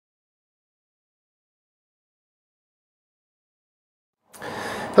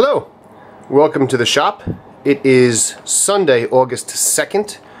Hello, welcome to the shop. It is Sunday, August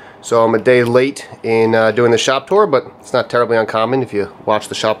 2nd, so I'm a day late in doing the shop tour, but it's not terribly uncommon. If you watch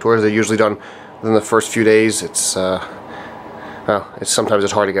the shop tours, they're usually done within the first few days. Sometimes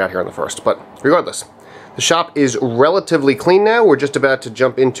it's hard to get out here on the first, but regardless, the shop is relatively clean now. We're just about to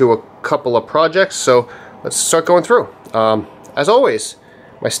jump into a couple of projects, so let's start going through. As always,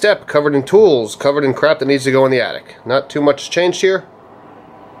 my step covered in tools, covered in crap that needs to go in the attic. Not too much changed here.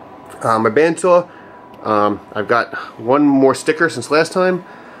 My bandsaw, I've got one more sticker since last time,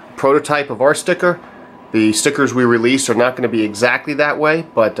 prototype of our sticker. The stickers we release are not going to be exactly that way,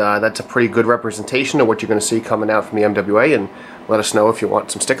 but that's a pretty good representation of what you're going to see coming out from the MWA, and let us know if you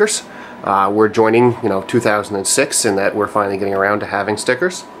want some stickers. We're joining, 2006 in that we're finally getting around to having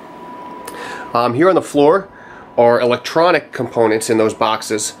stickers. Here on the floor are electronic components in those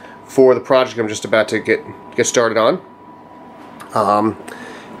boxes for the project I'm just about to get started on.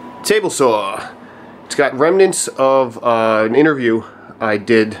 Table saw. It's got remnants of an interview I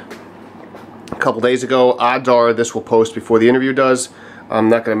did a couple days ago. Odds are this will post before the interview does. I'm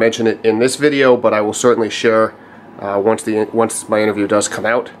not going to mention it in this video, but I will certainly share once my interview does come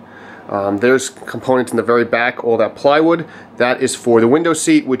out. There's components in the very back, all that plywood. That is for the window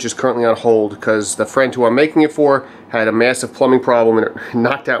seat, which is currently on hold because the friend who I'm making it for had a massive plumbing problem and it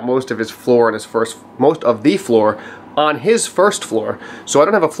knocked out most of the floor on his first floor. So I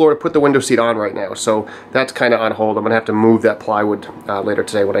don't have a floor to put the window seat on right now. So that's kind of on hold. I'm going to have to move that plywood later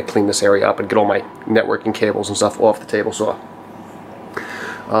today when I clean this area up and get all my networking cables and stuff off the table saw.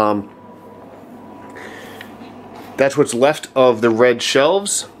 That's what's left of the red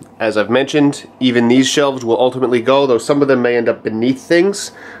shelves. As I've mentioned, even these shelves will ultimately go, though some of them may end up beneath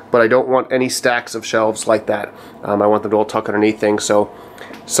things, but I don't want any stacks of shelves like that. I want them to all tuck underneath things, so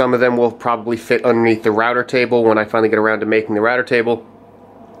some of them will probably fit underneath the router table when I finally get around to making the router table.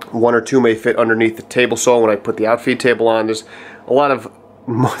 One or two may fit underneath the table saw when I put the outfeed table on. There's a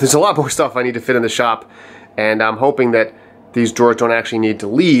lot more stuff I need to fit in the shop, and I'm hoping that these drawers don't actually need to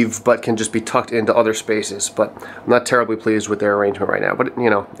leave, but can just be tucked into other spaces. But I'm not terribly pleased with their arrangement right now, but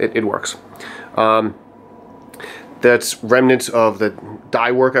it works. That's remnants of the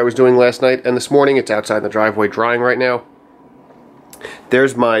dye work I was doing last night and this morning. It's outside the driveway drying right now.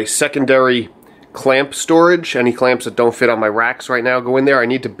 There's my secondary clamp storage. Any clamps that don't fit on my racks right now go in there. I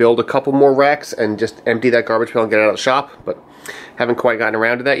need to build a couple more racks and just empty that garbage pail and get it out of the shop, but haven't quite gotten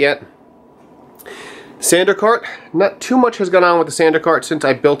around to that yet. Sander cart. Not too much has gone on with the sander cart since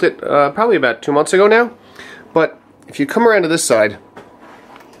I built it probably about 2 months ago now. But if you come around to this side,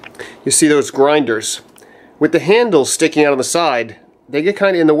 you see those grinders. With the handles sticking out on the side, they get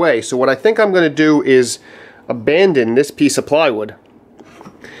kind of in the way. So what I think I'm going to do is abandon this piece of plywood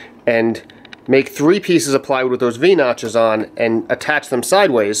and make 3 pieces of plywood with those V-notches on and attach them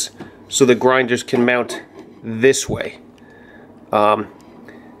sideways so the grinders can mount this way.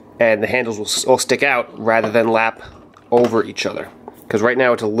 And the handles will all stick out rather than lap over each other. Because right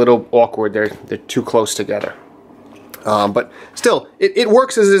now it's a little awkward, they're too close together. But still, it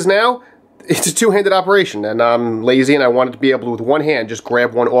works as is now. It's a two-handed operation, and I'm lazy and I wanted to be able to, with one hand, just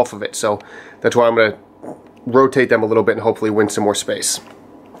grab one off of it. So that's why I'm going to rotate them a little bit and hopefully win some more space.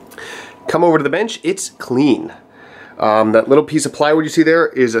 Come over to the bench, it's clean. That little piece of plywood you see there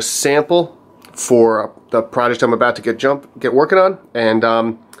is a sample for the project I'm about to get working on,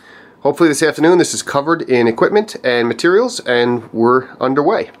 and hopefully this afternoon this is covered in equipment and materials and we're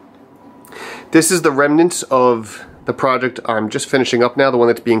underway. This is the remnants of the project I'm just finishing up now, the one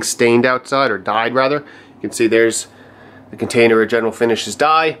that's being stained outside, or dyed rather. You can see there's the container of General Finishes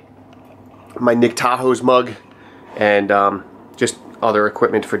dye, my Nick Tahoe's mug, and just other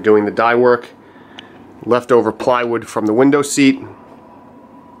equipment for doing the dye work. Leftover plywood from the window seat,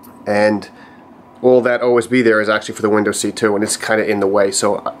 and all that OSB there is actually for the window seat too, and it's kind of in the way.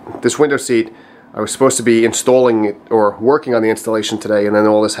 So this window seat, I was supposed to be installing it or working on the installation today, and then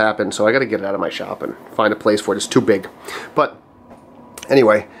all this happened, so I got to get it out of my shop and find a place for it. It's too big. But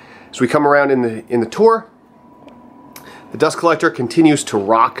anyway, as we come around in the tour, the dust collector continues to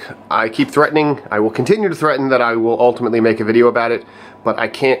rock. I keep threatening, I will continue to threaten that I will ultimately make a video about it, but I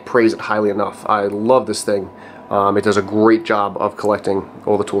can't praise it highly enough. I love this thing. It does a great job of collecting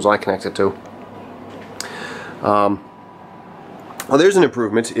all the tools I connect it to. Well, there's an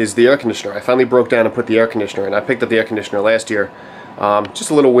improvement, is the air conditioner. I finally broke down and put the air conditioner in. I picked up the air conditioner last year. Just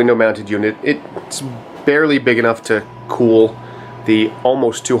a little window mounted unit. It's barely big enough to cool the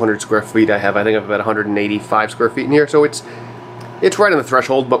almost 200 square feet I have. I think I have about 185 square feet in here, so it's right on the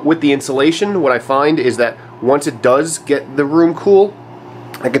threshold. But with the insulation, what I find is that once it does get the room cool,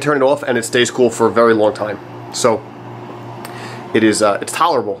 I can turn it off and it stays cool for a very long time. So it is it's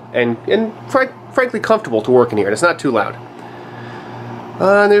tolerable and frankly comfortable to work in here, and it's not too loud.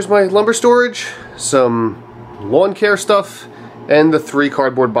 And there's my lumber storage, some lawn care stuff, and the 3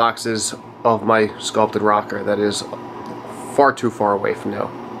 cardboard boxes of my sculpted rocker that is far too far away from now.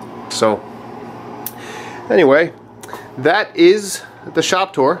 So anyway, that is the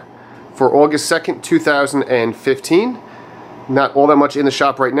shop tour for August 2nd, 2015. Not all that much in the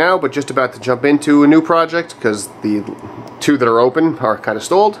shop right now, but just about to jump into a new project because the 2 that are open are kind of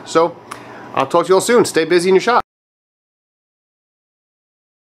stalled. So I'll talk to you all soon. Stay busy in your shop.